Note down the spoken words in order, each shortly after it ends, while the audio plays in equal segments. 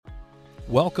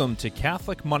Welcome to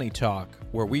Catholic Money Talk,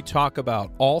 where we talk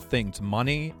about all things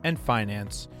money and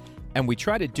finance, and we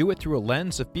try to do it through a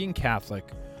lens of being Catholic,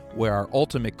 where our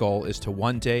ultimate goal is to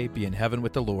one day be in heaven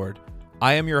with the Lord.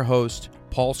 I am your host,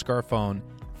 Paul Scarfone.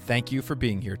 Thank you for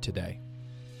being here today.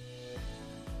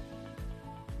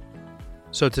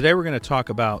 So today we're going to talk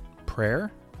about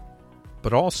prayer,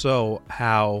 but also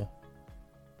how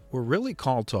we're really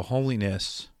called to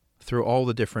holiness through all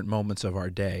the different moments of our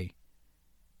day.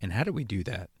 And how do we do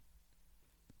that?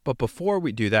 But before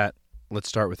we do that, let's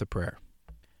start with a prayer.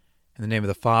 In the name of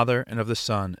the Father, and of the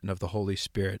Son, and of the Holy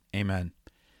Spirit. Amen.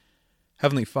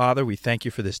 Heavenly Father, we thank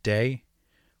you for this day.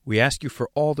 We ask you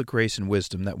for all the grace and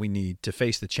wisdom that we need to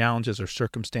face the challenges or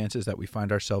circumstances that we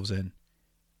find ourselves in.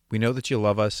 We know that you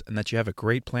love us and that you have a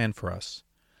great plan for us.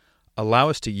 Allow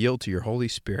us to yield to your Holy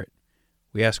Spirit.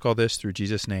 We ask all this through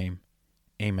Jesus' name.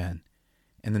 Amen.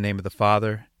 In the name of the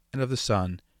Father, and of the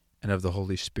Son, and of the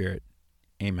Holy Spirit.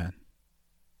 Amen.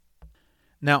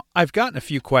 Now, I've gotten a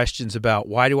few questions about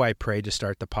why do I pray to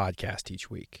start the podcast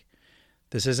each week.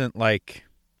 This isn't like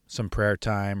some prayer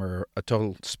time or a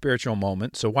total spiritual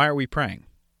moment, so why are we praying?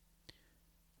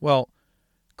 Well,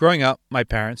 growing up, my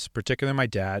parents, particularly my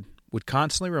dad, would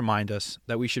constantly remind us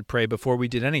that we should pray before we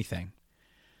did anything.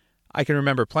 I can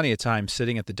remember plenty of times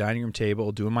sitting at the dining room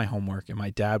table doing my homework, and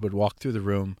my dad would walk through the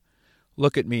room,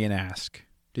 look at me and ask,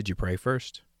 "Did you pray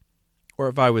first?" Or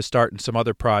if I was starting some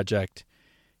other project,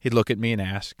 he'd look at me and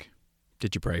ask,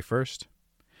 "Did you pray first?"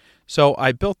 So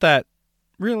I built that,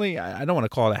 really, I don't want to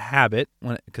call it a habit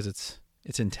because it's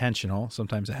intentional.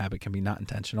 Sometimes a habit can be not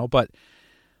intentional, but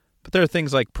there are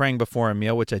things like praying before a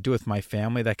meal, which I do with my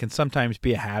family, that can sometimes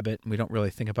be a habit and we don't really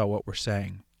think about what we're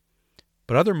saying.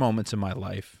 But other moments in my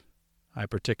life, I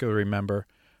particularly remember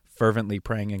fervently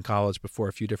praying in college before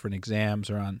a few different exams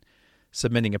or on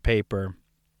submitting a paper.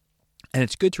 And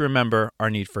it's good to remember our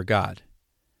need for God,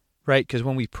 right? Because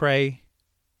when we pray,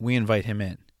 we invite him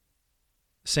in.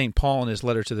 St. Paul in his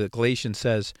letter to the Galatians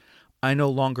says, "I no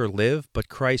longer live, but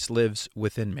Christ lives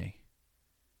within me."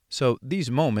 So these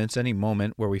moments, any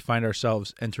moment where we find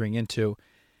ourselves entering into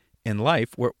in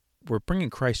life, we're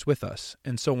bringing Christ with us.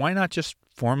 And so why not just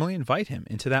formally invite him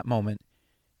into that moment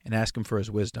and ask him for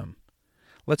his wisdom?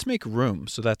 Let's make room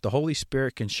so that the Holy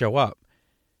Spirit can show up,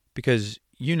 because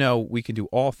you know we can do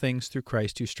all things through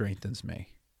Christ who strengthens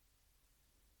me.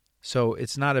 So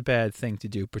it's not a bad thing to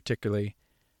do, particularly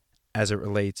as it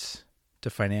relates to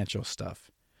financial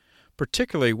stuff.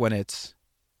 Particularly when it's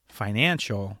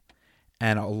financial,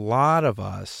 and a lot of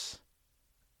us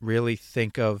really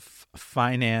think of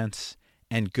finance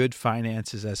and good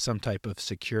finances as some type of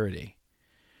security.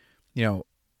 You know,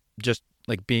 just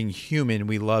like being human,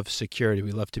 we love security.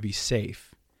 We love to be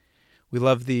safe. We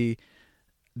love the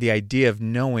idea of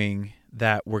knowing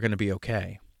that we're going to be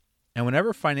okay. And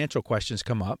whenever financial questions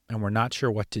come up and we're not sure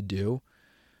what to do,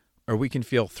 or we can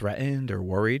feel threatened or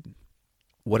worried,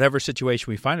 whatever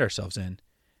situation we find ourselves in,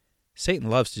 Satan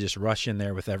loves to just rush in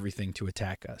there with everything to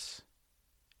attack us.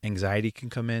 Anxiety can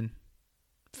come in,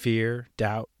 fear,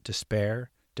 doubt,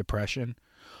 despair, depression.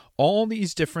 All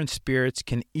these different spirits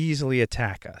can easily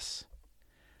attack us.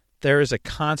 There is a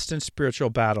constant spiritual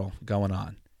battle going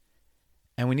on.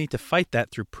 And we need to fight that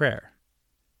through prayer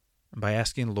and by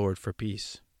asking the Lord for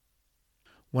peace.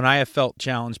 When I have felt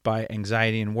challenged by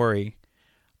anxiety and worry,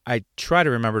 I try to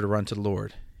remember to run to the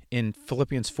Lord. In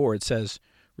Philippians 4, it says,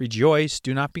 "Rejoice,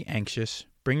 do not be anxious.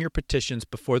 Bring your petitions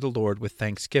before the Lord with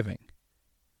thanksgiving."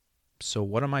 So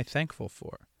what am I thankful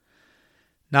for?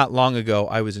 Not long ago,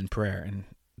 I was in prayer and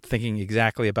thinking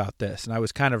exactly about this, and I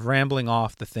was kind of rambling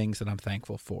off the things that I'm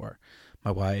thankful for.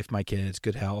 My wife, my kids,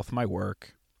 good health, my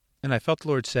work. And I felt the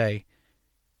Lord say,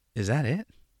 "Is that it?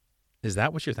 Is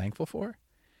that what you're thankful for?"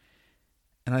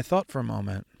 And I thought for a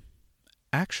moment,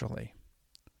 actually,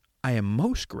 I am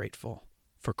most grateful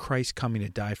for Christ coming to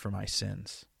die for my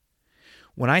sins.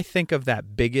 When I think of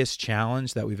that biggest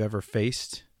challenge that we've ever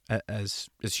faced as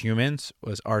humans,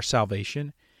 was our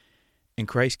salvation, and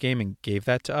Christ came and gave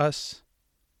that to us,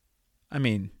 I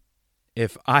mean,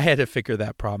 if I had to figure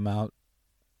that problem out,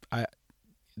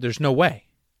 there's no way,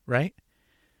 right?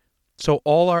 So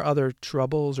all our other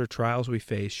troubles or trials we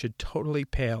face should totally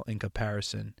pale in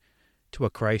comparison to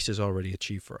what Christ has already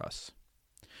achieved for us.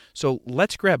 So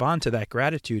let's grab onto that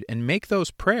gratitude and make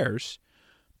those prayers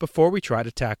before we try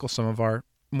to tackle some of our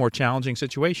more challenging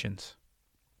situations.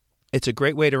 It's a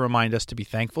great way to remind us to be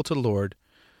thankful to the Lord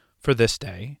for this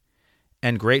day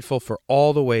and grateful for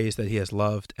all the ways that he has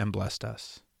loved and blessed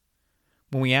us.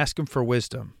 When we ask him for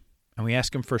wisdom and we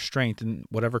ask him for strength in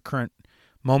whatever current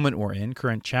moment we're in,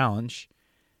 current challenge,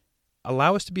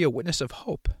 allow us to be a witness of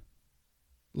hope.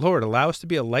 Lord, allow us to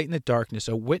be a light in the darkness,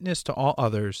 a witness to all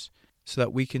others, so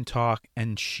that we can talk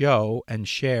and show and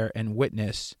share and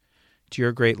witness to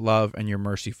your great love and your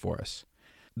mercy for us.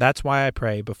 That's why I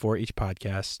pray before each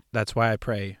podcast. That's why I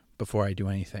pray before I do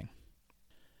anything.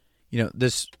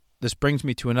 This brings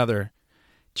me to another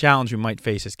challenge we might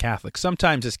face as Catholics.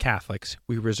 Sometimes as Catholics,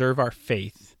 we reserve our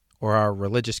faith or our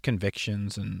religious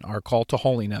convictions and our call to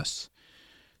holiness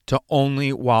to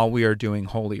only while we are doing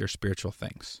holy or spiritual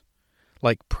things,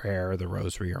 like prayer, the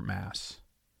rosary, or Mass.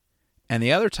 And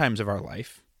the other times of our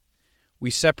life,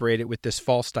 we separate it with this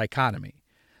false dichotomy.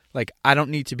 Like, I don't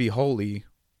need to be holy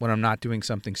when I'm not doing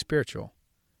something spiritual.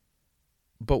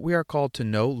 But we are called to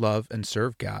know, love, and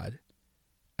serve God.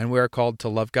 And we are called to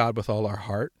love God with all our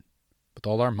heart, with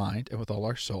all our mind, and with all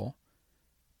our soul,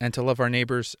 and to love our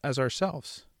neighbors as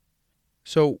ourselves.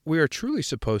 So we are truly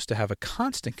supposed to have a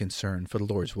constant concern for the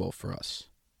Lord's will for us.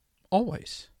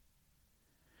 Always.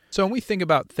 So when we think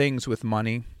about things with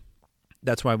money,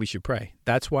 that's why we should pray.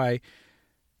 That's why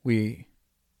we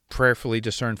prayerfully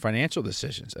discern financial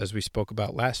decisions, as we spoke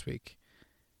about last week.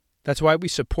 That's why we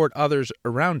support others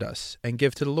around us and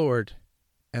give to the Lord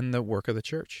and the work of the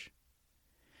church.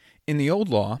 In the Old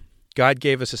Law, God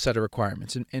gave us a set of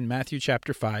requirements. In Matthew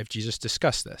chapter 5, Jesus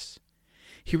discussed this.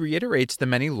 He reiterates the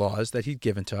many laws that he'd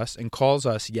given to us and calls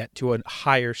us yet to a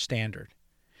higher standard.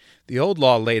 The Old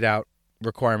Law laid out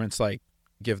requirements like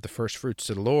give the first fruits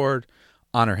to the Lord,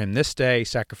 honor him this day,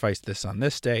 sacrifice this on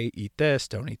this day, eat this,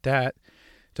 don't eat that,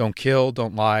 don't kill,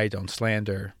 don't lie, don't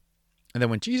slander. And then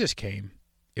when Jesus came,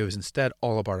 it was instead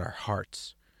all about our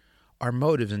hearts. Our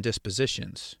motives and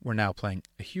dispositions were now playing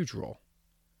a huge role.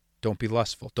 Don't be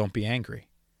lustful. Don't be angry.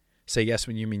 Say yes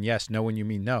when you mean yes, no when you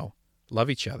mean no. Love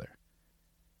each other.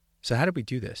 So how do we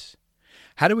do this?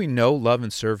 How do we know, love,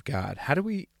 and serve God? How do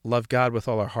we love God with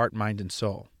all our heart, mind, and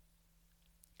soul?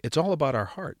 It's all about our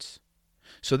hearts.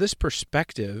 So this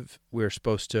perspective, we're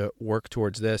supposed to work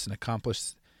towards this and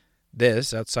accomplish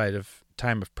this outside of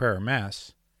time of prayer or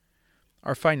Mass.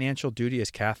 Our financial duty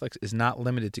as Catholics is not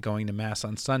limited to going to Mass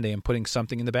on Sunday and putting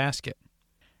something in the basket.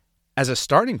 As a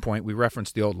starting point, we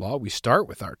reference the Old Law. We start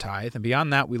with our tithe, and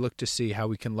beyond that, we look to see how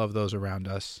we can love those around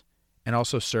us and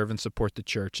also serve and support the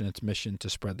church in its mission to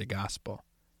spread the gospel.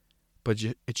 But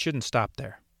it shouldn't stop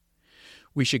there.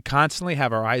 We should constantly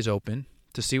have our eyes open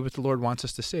to see what the Lord wants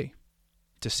us to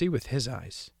see with his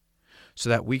eyes, so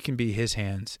that we can be his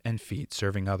hands and feet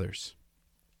serving others.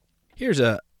 Here's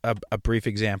a brief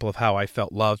example of how I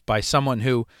felt loved by someone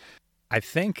who I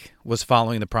think was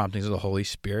following the promptings of the Holy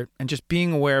Spirit and just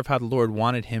being aware of how the Lord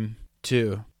wanted him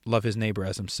to love his neighbor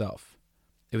as himself.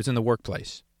 It was in the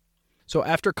workplace. So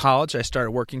after college, I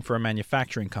started working for a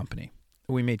manufacturing company.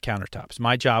 We made countertops.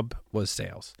 My job was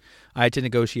sales. I had to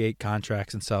negotiate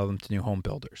contracts and sell them to new home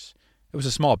builders. It was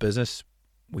a small business.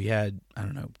 We had,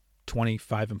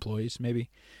 25 employees maybe.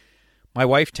 My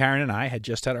wife, Taryn, and I had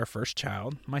just had our first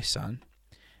child, my son,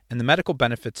 and the medical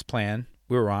benefits plan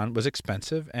we were on was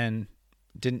expensive and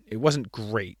it wasn't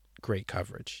great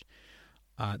coverage.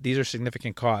 These are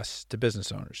significant costs to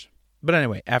business owners. But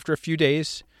anyway, after a few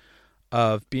days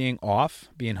of being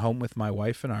home with my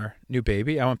wife and our new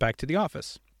baby, I went back to the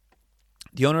office.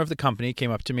 The owner of the company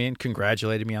came up to me and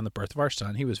congratulated me on the birth of our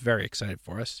son. He was very excited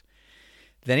for us.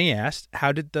 Then he asked,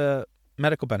 how did the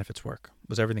medical benefits work?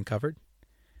 Was everything covered?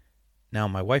 Now,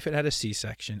 my wife had a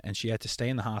C-section, and she had to stay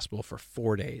in the hospital for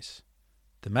 4 days.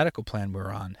 The medical plan we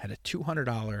were on had a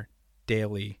 $200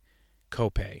 daily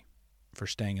copay for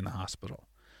staying in the hospital.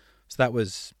 So that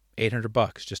was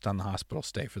 $800 just on the hospital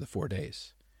stay for the 4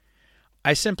 days.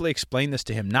 I simply explained this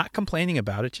to him, not complaining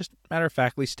about it, just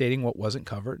matter-of-factly stating what wasn't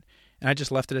covered, and I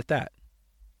just left it at that.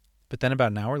 But then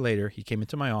about an hour later, he came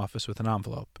into my office with an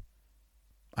envelope.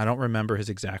 I don't remember his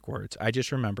exact words. I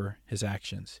just remember his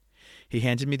actions. He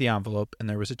handed me the envelope, and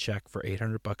there was a check for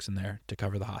 $800 in there to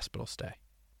cover the hospital stay.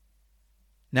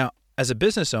 Now, as a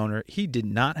business owner, he did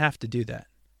not have to do that.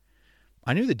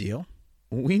 I knew the deal.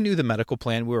 We knew the medical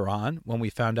plan we were on when we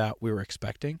found out we were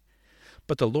expecting.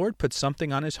 But the Lord put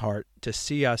something on his heart to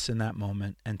see us in that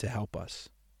moment and to help us.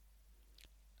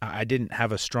 I didn't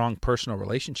have a strong personal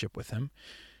relationship with him.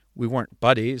 We weren't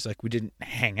buddies, like we didn't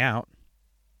hang out.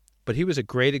 But he was a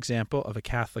great example of a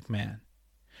Catholic man.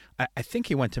 I think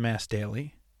he went to Mass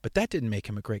daily, but that didn't make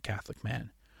him a great Catholic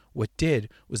man. What did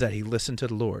was that he listened to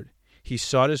the Lord. He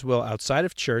sought his will outside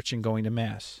of church and going to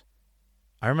Mass.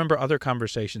 I remember other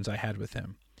conversations I had with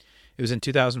him. It was in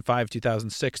 2005,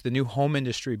 2006. The new home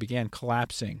industry began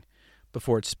collapsing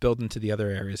before it spilled into the other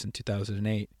areas in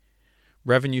 2008.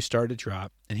 Revenue started to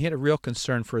drop, and he had a real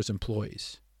concern for his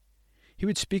employees. He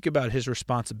would speak about his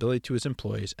responsibility to his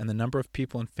employees and the number of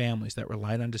people and families that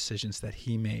relied on decisions that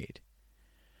he made.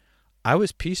 I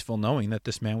was peaceful knowing that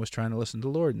this man was trying to listen to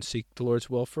the Lord and seek the Lord's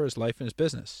will for his life and his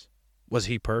business. Was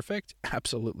he perfect?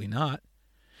 Absolutely not.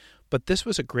 But this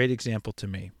was a great example to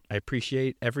me. I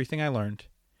appreciate everything I learned,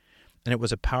 and it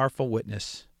was a powerful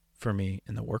witness for me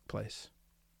in the workplace.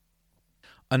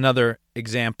 Another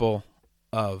example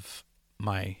of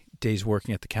my days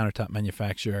working at the countertop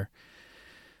manufacturer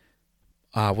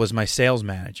was my sales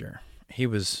manager. He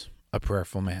was a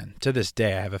prayerful man. To this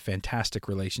day, I have a fantastic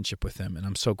relationship with him, and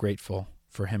I'm so grateful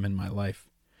for him in my life.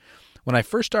 When I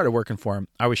first started working for him,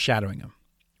 I was shadowing him.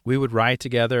 We would ride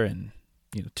together and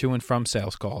to and from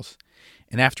sales calls,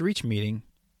 and after each meeting,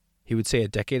 he would say a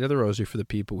decade of the rosary for the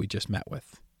people we just met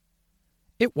with.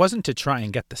 It wasn't to try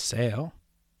and get the sale.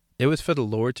 It was for the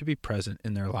Lord to be present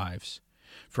in their lives,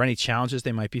 for any challenges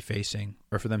they might be facing,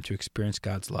 or for them to experience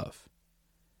God's love.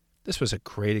 This was a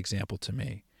great example to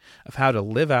me of how to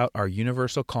live out our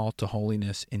universal call to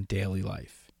holiness in daily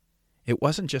life. It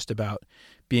wasn't just about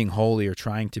being holy or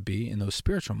trying to be in those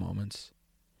spiritual moments.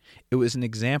 It was an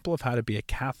example of how to be a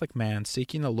Catholic man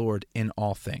seeking the Lord in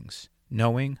all things,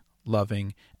 knowing,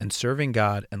 loving, and serving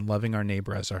God and loving our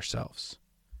neighbor as ourselves.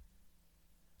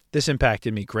 This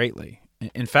impacted me greatly.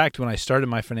 In fact, when I started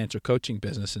my financial coaching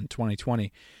business in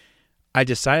 2020, I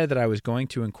decided that I was going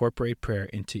to incorporate prayer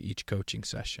into each coaching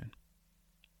session.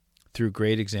 Through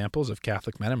great examples of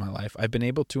Catholic men in my life, I've been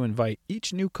able to invite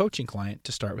each new coaching client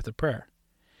to start with a prayer.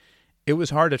 It was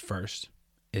hard at first.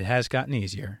 It has gotten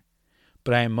easier.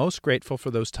 But I am most grateful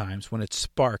for those times when it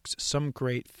sparks some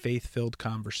great faith-filled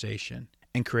conversation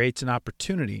and creates an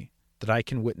opportunity that I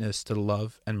can witness to the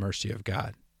love and mercy of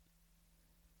God.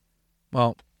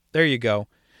 Well, there you go.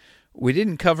 We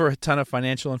didn't cover a ton of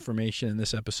financial information in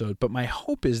this episode, but my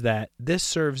hope is that this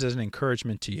serves as an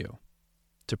encouragement to you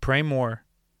to pray more,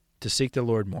 to seek the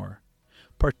Lord more,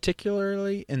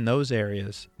 particularly in those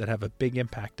areas that have a big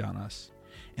impact on us,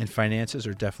 and finances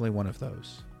are definitely one of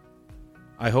those.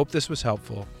 I hope this was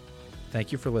helpful.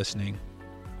 Thank you for listening.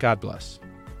 God bless.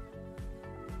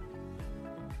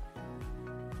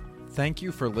 Thank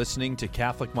you for listening to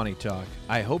Catholic Money Talk.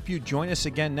 I hope you join us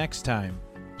again next time.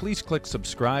 Please click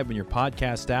subscribe in your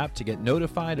podcast app to get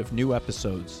notified of new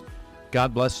episodes.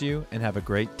 God bless you and have a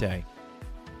great day.